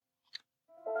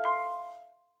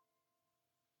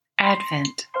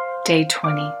Advent, Day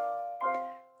 20.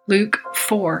 Luke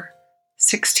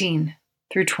 4:16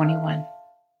 through 21.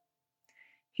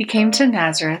 He came to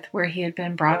Nazareth, where he had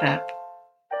been brought up.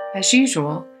 As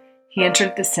usual, he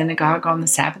entered the synagogue on the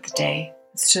Sabbath day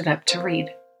and stood up to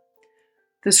read.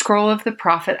 The scroll of the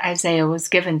prophet Isaiah was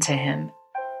given to him,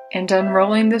 and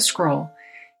unrolling the scroll,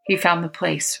 he found the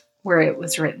place where it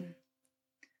was written,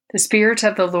 "The Spirit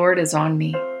of the Lord is on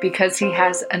me, because he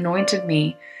has anointed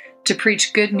me to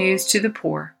preach good news to the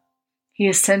poor. He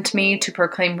has sent me to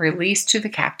proclaim release to the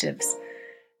captives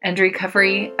and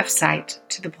recovery of sight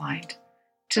to the blind,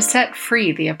 to set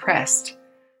free the oppressed,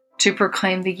 to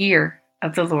proclaim the year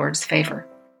of the Lord's favor."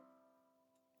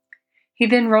 He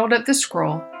then rolled up the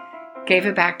scroll, gave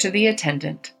it back to the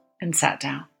attendant, and sat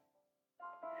down.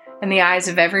 And the eyes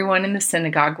of everyone in the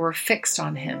synagogue were fixed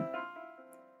on him.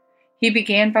 He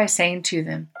began by saying to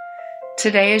them,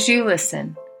 "Today as you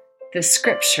listen, the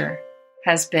scripture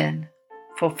has been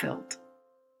fulfilled."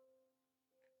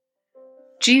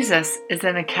 Jesus is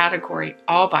in a category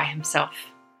all by himself.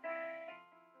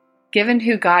 Given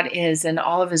who God is in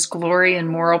all of his glory and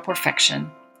moral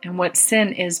perfection, and what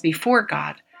sin is before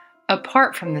God,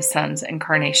 apart from the Son's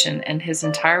incarnation and his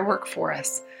entire work for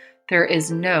us, there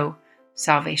is no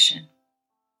salvation.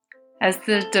 As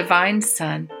the divine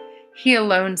Son, he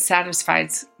alone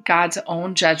satisfies God's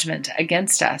own judgment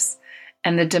against us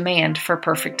and the demand for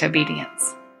perfect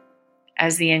obedience.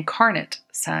 As the incarnate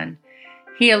Son,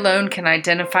 he alone can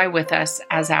identify with us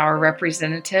as our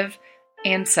representative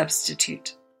and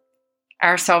substitute.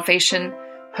 Our salvation,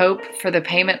 hope for the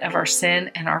payment of our sin,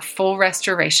 and our full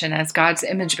restoration as God's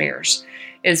image bearers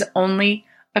is only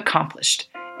accomplished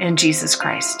in Jesus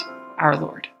Christ, our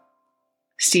Lord.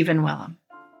 Stephen Wellum.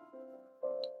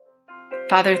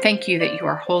 Father, thank you that you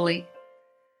are holy.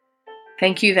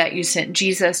 Thank you that you sent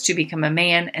Jesus to become a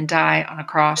man and die on a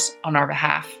cross on our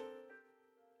behalf.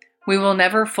 We will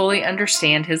never fully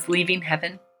understand his leaving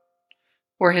heaven,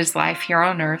 or his life here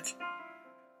on earth,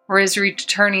 or his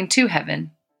returning to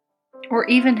heaven, or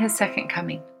even his second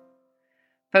coming.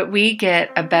 But we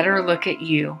get a better look at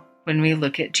you when we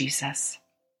look at Jesus.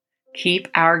 Keep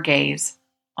our gaze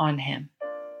on him.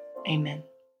 Amen.